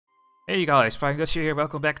Hey guys, FlyingDutchy here,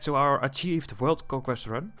 welcome back to our achieved World Conquest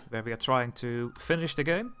run, where we are trying to finish the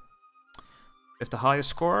game with the highest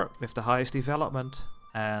score, with the highest development,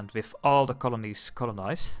 and with all the colonies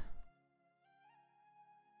colonized.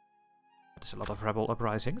 There's a lot of rebel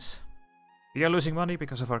uprisings. We are losing money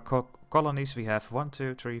because of our colonies. We have 1,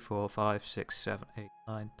 2, 3, 4, 5, 6, 7, 8,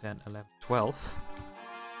 9, 10, 11, 12.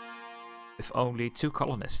 With only 2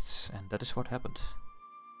 colonists, and that is what happened.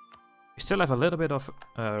 We still have a little bit of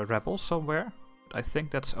rebels somewhere, but I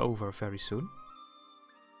think that's over very soon.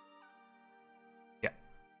 Yeah,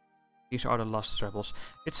 these are the last rebels.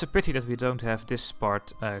 It's a pity that we don't have this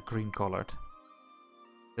part green colored.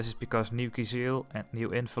 This is because New Kizil and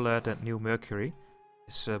New Invalid and New Mercury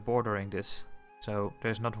is bordering this, so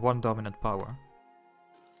there's not one dominant power.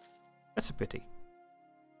 That's a pity.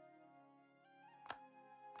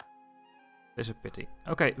 It's a pity.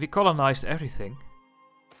 Okay, we colonized everything.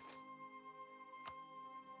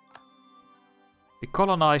 We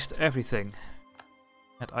colonized everything,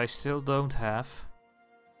 and I still don't have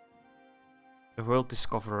the World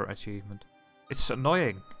Discoverer achievement. It's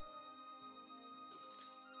annoying.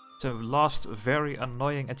 It's a last very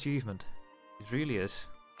annoying achievement. It really is.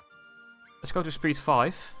 Let's go to speed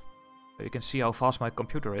 5, so you can see how fast my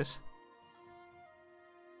computer is.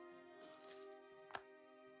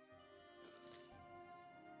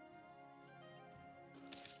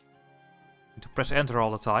 To press enter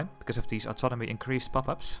all the time because of these autonomy increased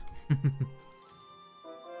pop-ups.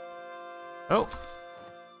 Oh!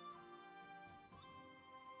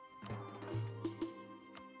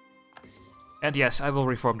 And yes, I will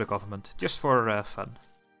reform the government, just for fun.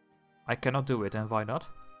 I cannot do it, and why not?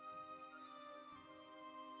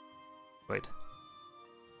 Wait.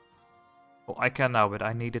 Oh, I can now, but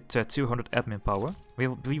I needed 200 admin power.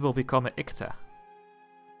 We will become an ICTA.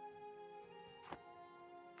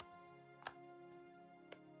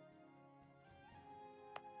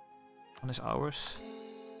 One is ours.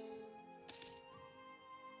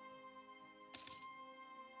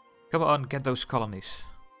 Come on, get those colonies.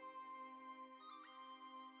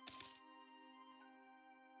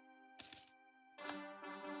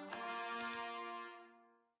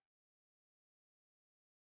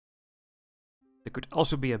 There could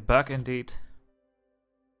also be a bug indeed.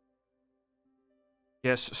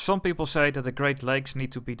 Yes, some people say that the Great Lakes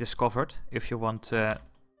need to be discovered if you want,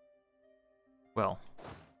 well,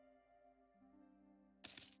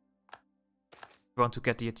 want to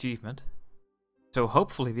get the achievement. So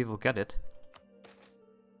hopefully we will get it.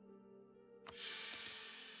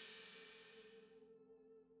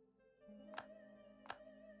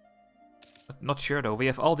 But not sure though, we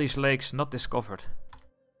have all these lakes not discovered.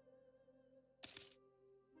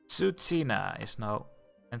 Tsutsina is now,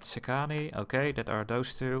 and Sekani, okay, that are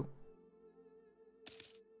those two.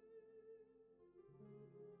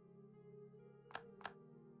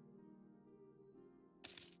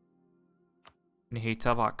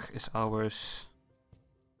 Nihitabak is ours.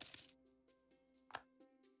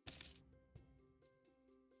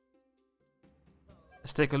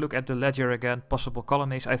 Let's take a look at the ledger again. Possible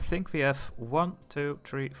colonies. I think we have 1, 2,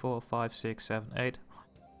 3, 4, 5, 6, 7, 8.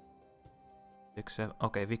 6, 7.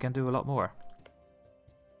 Okay, we can do a lot more.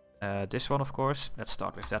 This one, of course. Let's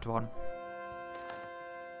start with that one.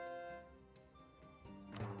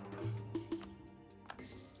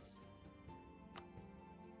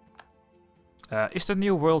 Is the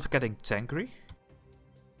new world getting angry?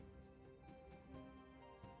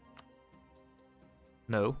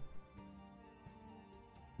 No.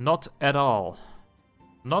 Not at all.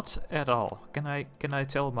 Not at all. Can I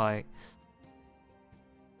tell my...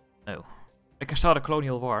 No. I can start a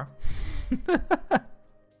colonial war.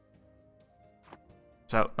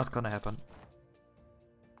 So, not gonna happen.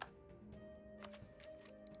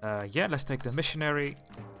 Yeah, let's take the missionary.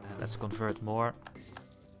 Let's convert more.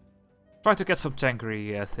 Try to get some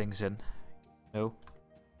Tangri things in. No.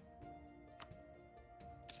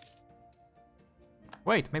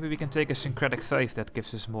 Wait, maybe we can take a syncretic faith that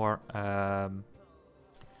gives us more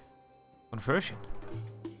conversion.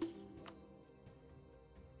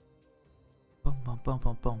 Bum, bum, bum,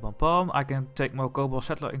 bum, bum, bum, bum. I can take more global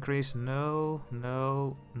settler increase. No,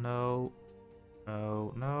 no, no,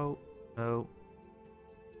 no, no, no.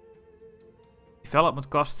 Development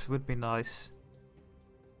costs would be nice.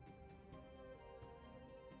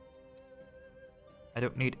 I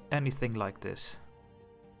don't need anything like this.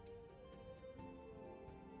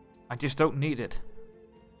 I just don't need it.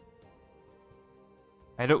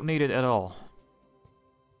 I don't need it at all.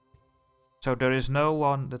 So there is no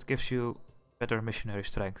one that gives you better missionary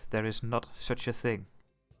strength. There is not such a thing.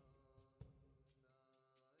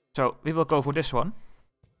 So we will go for this one.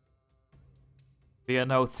 We are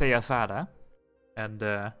now Theravada. And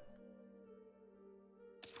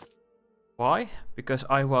why? Because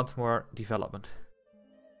I want more development.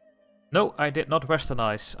 No, I did not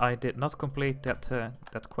westernize. I did not complete that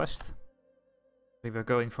that quest. We were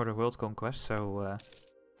going for the world conquest, so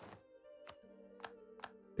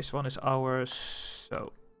this one is ours.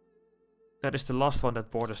 So that is the last one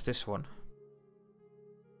that borders this one.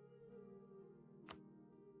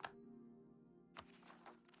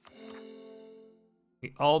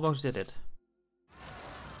 We almost did it.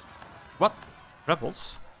 What?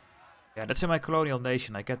 Rebels? Yeah, that's in my colonial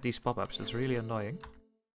nation. I get these pop-ups. That's really annoying.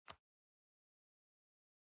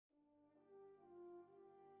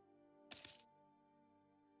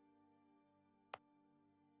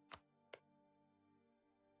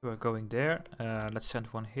 We're going there. Let's send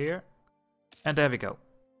one here. And there we go.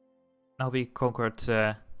 Now we conquered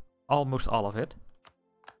almost all of it.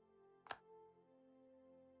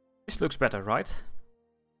 This looks better, right?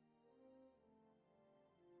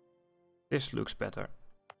 This looks better.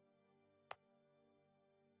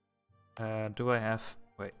 Do I have...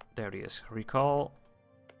 Wait, there he is. Recall.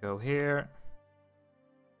 Go here.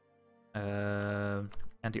 And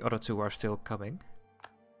the other two are still coming.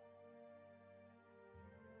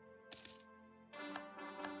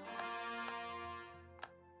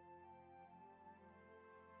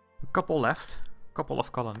 A couple left. Couple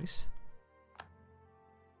of colonies.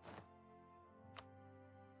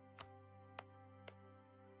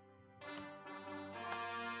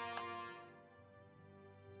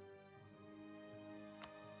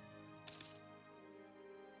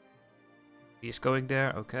 He's going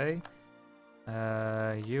there, okay.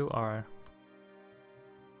 You are...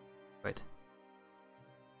 Wait.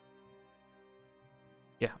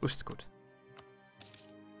 Yeah, Oostgoed.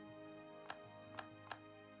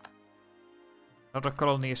 Another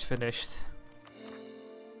colony is finished.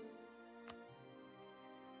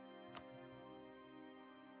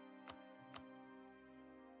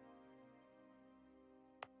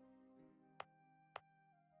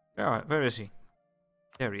 Alright, where is he?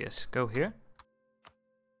 There he is. Go here.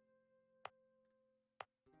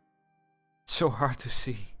 So hard to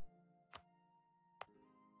see.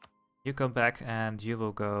 You come back and you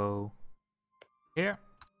will go here.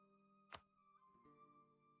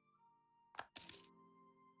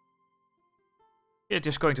 Yeah,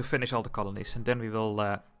 just going to finish all the colonies and then we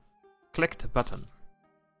will click the button.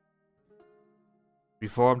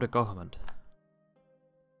 Reform the government.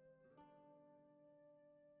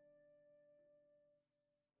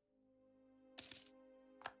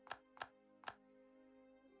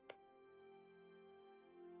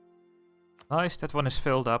 Nice, that one is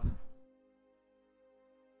filled up.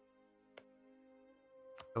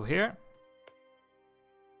 Go here.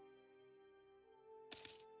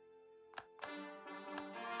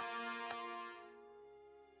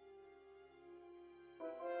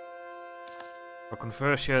 For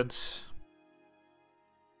conversions.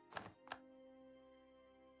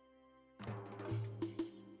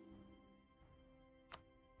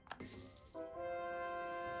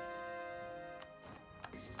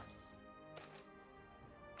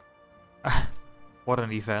 What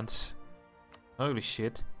an event. Holy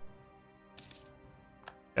shit.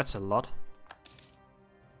 That's a lot.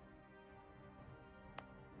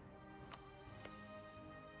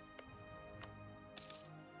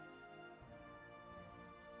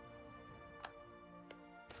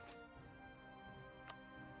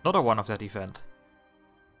 Another one of that event.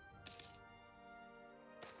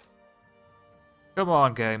 Come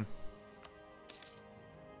on, game.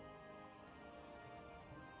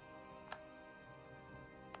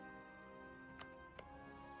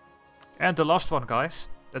 And the last one, guys.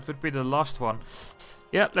 That would be the last one.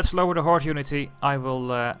 Yeah, let's lower the Horde unity. I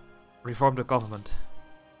will reform the government.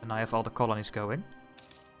 And I have all the colonies going.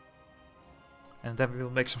 And then we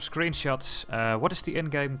will make some screenshots. What is the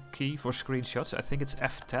in-game key for screenshots? I think it's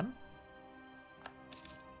F10.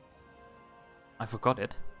 I forgot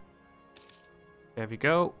it. There we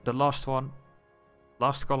go. The last one.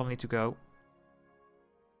 Last colony to go.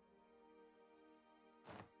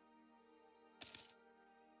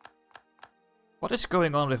 What is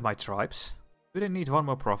going on with my tribes? Do they need one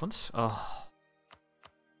more province? Oh.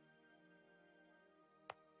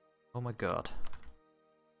 Oh my god.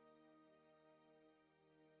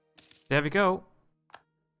 There we go.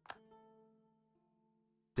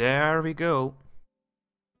 There we go.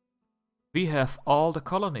 We have all the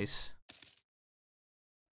colonies.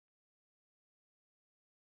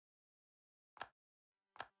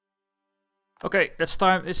 Okay, it's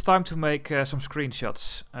time to make some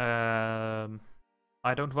screenshots.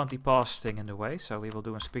 I don't want the pass thing in the way, so we will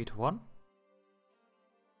do a speed 1.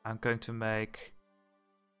 I'm going to make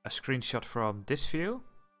a screenshot from this view.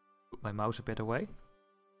 Put my mouse a bit away.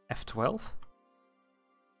 F12.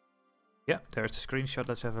 Yeah, there's the screenshot.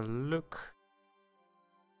 Let's have a look.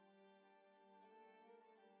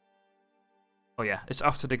 Oh yeah, it's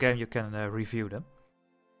after the game you can review them.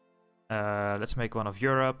 Let's make one of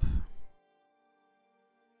Europe.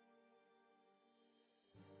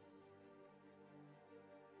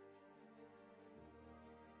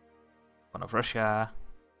 One of Russia.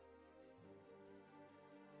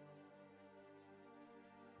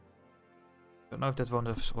 Don't know if that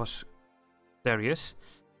one was... There he is.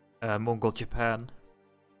 Mongol Japan.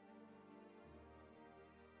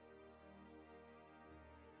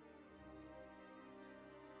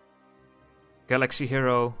 Galaxy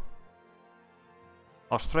Hero.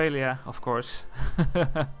 Australia, of course.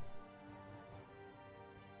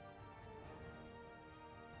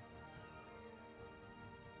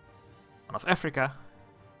 One of Africa.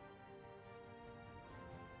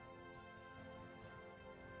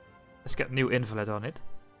 Let's get new invalid on it.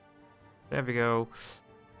 There we go.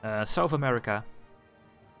 South America.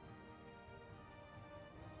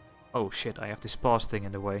 Oh shit, I have this pause thing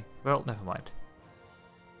in the way. Well, never mind.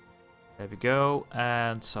 There we go.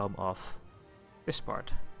 And some of this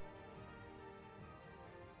part.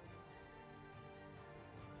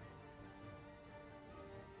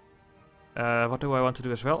 What do I want to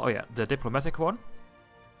do as well? Oh yeah, the diplomatic one.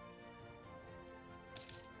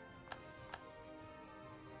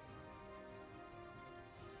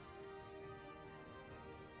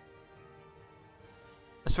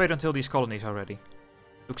 Let's wait until these colonies are ready.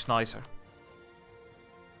 Looks nicer.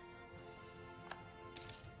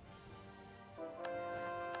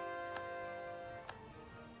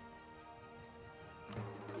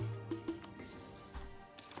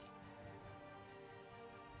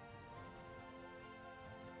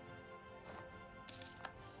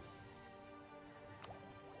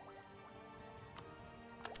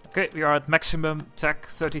 Okay, we are at maximum tech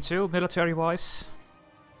 32 military-wise.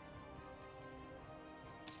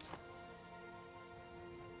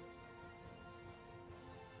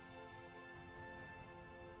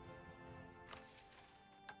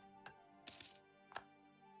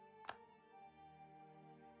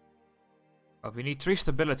 Well, we need 3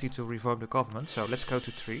 stability to reform the government, so let's go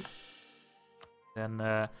to 3.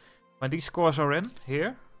 Then, when these scores are in,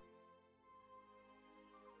 here,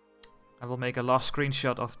 I will make a last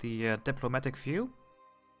screenshot of the diplomatic view.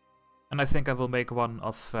 And I think I will make one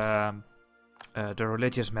of the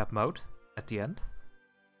religious map mode at the end.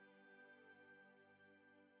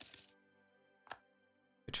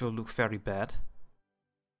 Which will look very bad.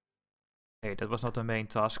 Hey, that was not the main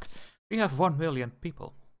task. We have 1 million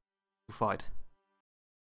people to fight.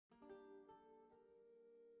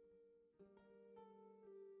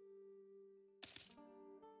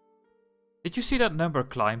 Did you see that number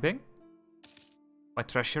climbing? My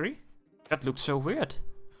treasury? That looked so weird.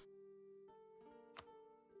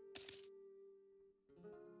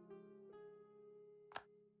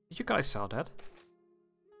 Did you guys saw that?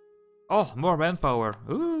 Oh, more manpower.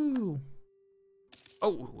 Ooh.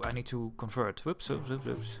 Oh, I need to convert. Whoops, whoops, whoops,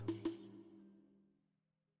 whoops.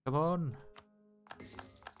 Come on.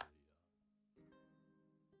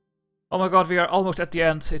 Oh my god, we are almost at the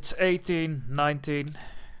end. It's 18, 19.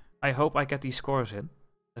 I hope I get these scores in.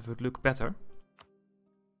 That would look better.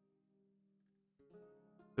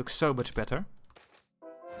 Looks so much better.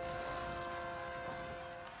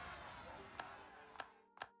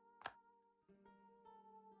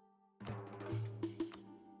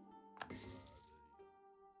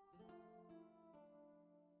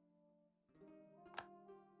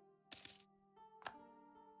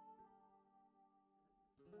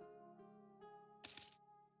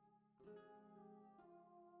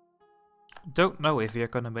 Don't know if we are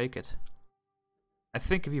gonna make it. I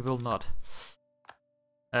think we will not.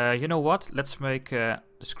 You know what? Let's make the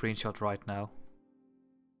screenshot right now.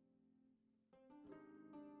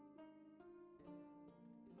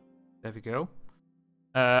 There we go.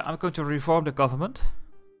 I'm going to reform the government.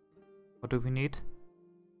 What do we need?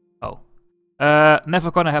 Oh.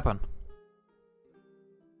 Never gonna happen.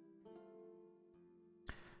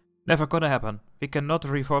 Never gonna happen. We cannot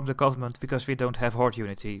reform the government because we don't have horde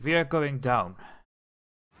unity. We are going down.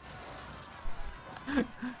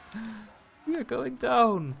 We are going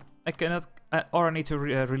down. I cannot, or I need to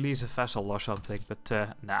release a vessel or something, but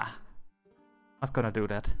nah. Not gonna do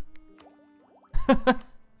that.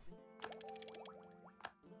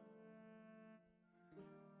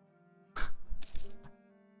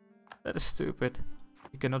 That is stupid.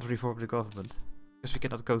 We cannot reform the government because we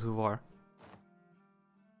cannot go to war.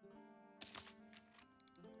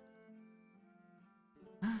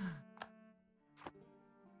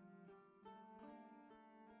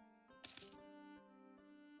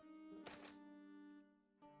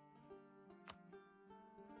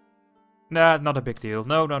 Nah, not a big deal.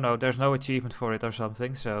 No, no, no. There's no achievement for it or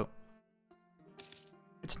something, so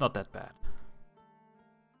it's not that bad.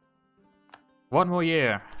 1 more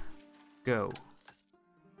year. Go.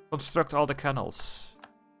 Construct all the canals.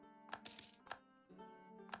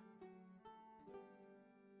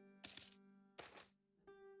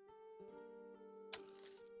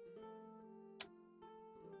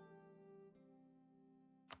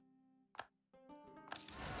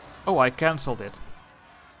 Oh, I cancelled it.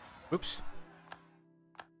 Oops.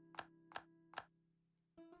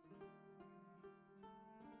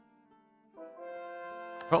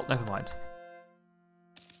 Well, never mind.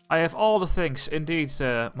 I have all the things, indeed,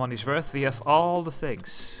 money's worth. We have all the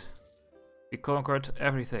things. We conquered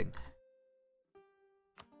everything.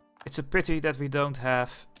 It's a pity that we don't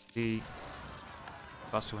have the...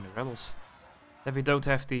 Got so many rebels. That we don't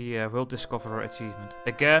have the World Discoverer achievement.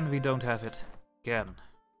 Again, we don't have it. Again.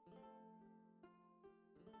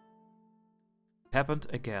 It happened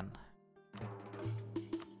again.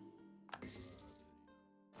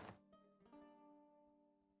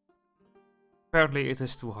 Apparently it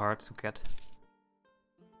is too hard to get.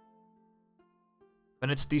 When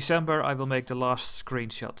it's December, I will make the last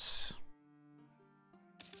screenshots.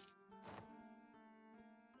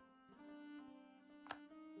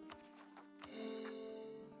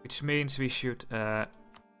 Which means we should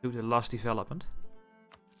do the last development.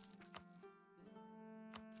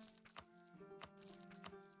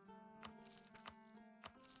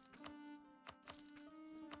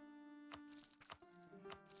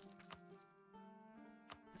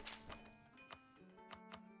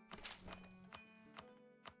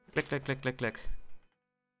 Click, click, click, click, click.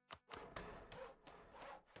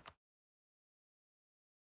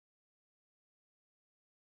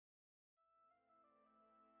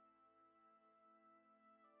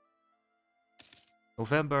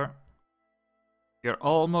 November. You're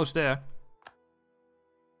almost there.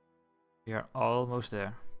 You're almost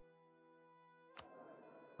there.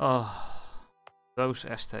 Oh, those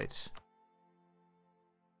estates.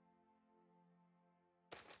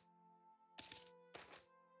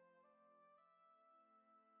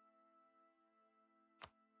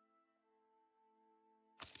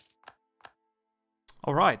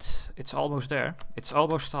 Alright, it's almost there. It's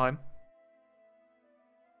almost time.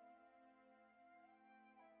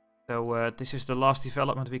 So this is the last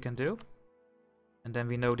development we can do. And then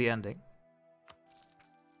we know the ending.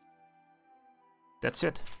 That's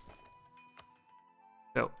it.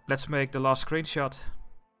 So let's make the last screenshot.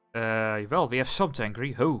 Well, we have some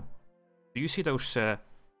Tangri. Oh, do you see those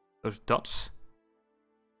dots?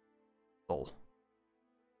 Oh.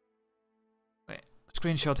 Wait,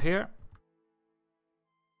 screenshot here.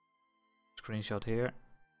 Screenshot here.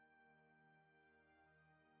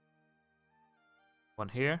 One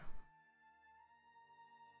here.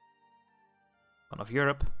 One of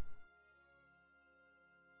Europe.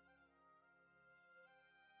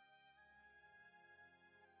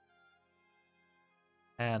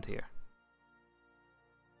 And here.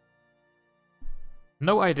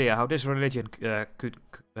 No idea how this religion could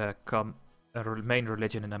come a main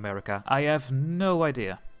religion in America. I have no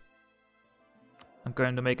idea. I'm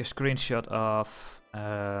going to make a screenshot of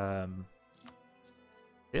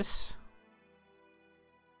this.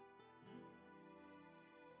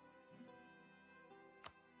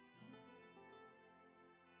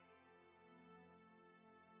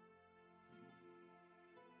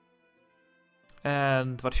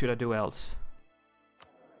 And what should I do else?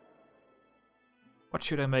 What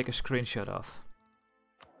should I make a screenshot of?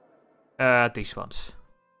 These ones.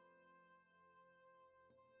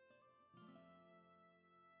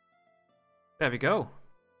 There we go.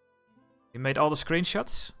 We made all the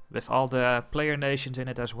screenshots with all the player nations in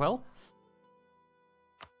it as well.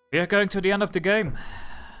 We are going to the end of the game.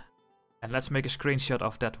 And let's make a screenshot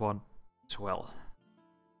of that one as well.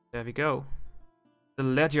 There we go. The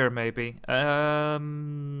ledger maybe.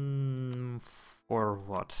 For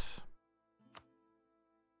what?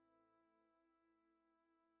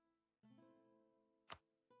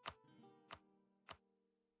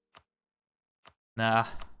 Nah.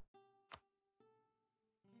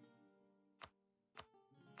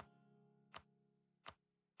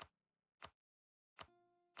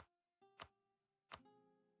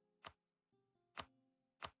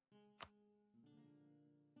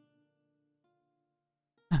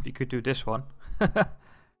 We could do this one.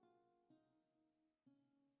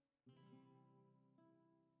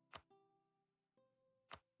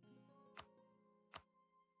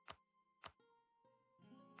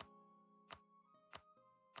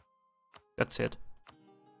 That's it.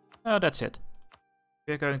 Oh, that's it.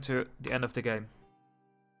 We're going to the end of the game.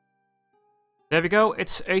 There we go,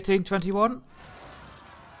 it's 1821.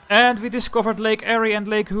 And we discovered Lake Erie and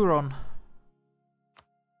Lake Huron.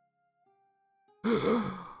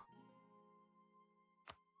 Too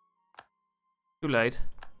late.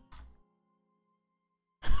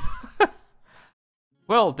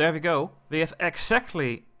 Well, there we go. We have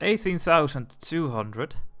exactly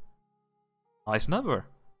 18,200. Nice number.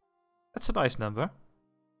 That's a nice number.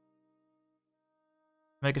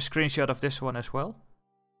 Make a screenshot of this one as well.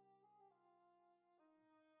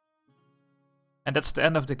 And that's the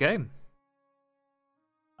end of the game.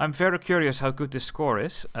 I'm very curious how good this score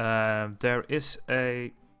is. There is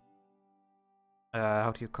a...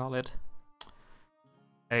 how do you call it?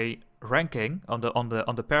 A ranking on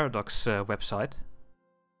the Paradox website.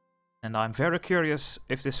 And I'm very curious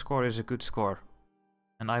if this score is a good score.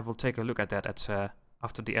 And I will take a look at that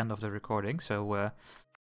after the end of the recording. So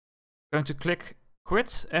going to click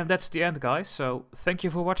quit, and that's the end, guys. So thank you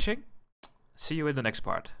for watching. See you in the next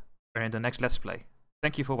part, or in the next Let's Play.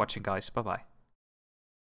 Thank you for watching, guys. Bye bye.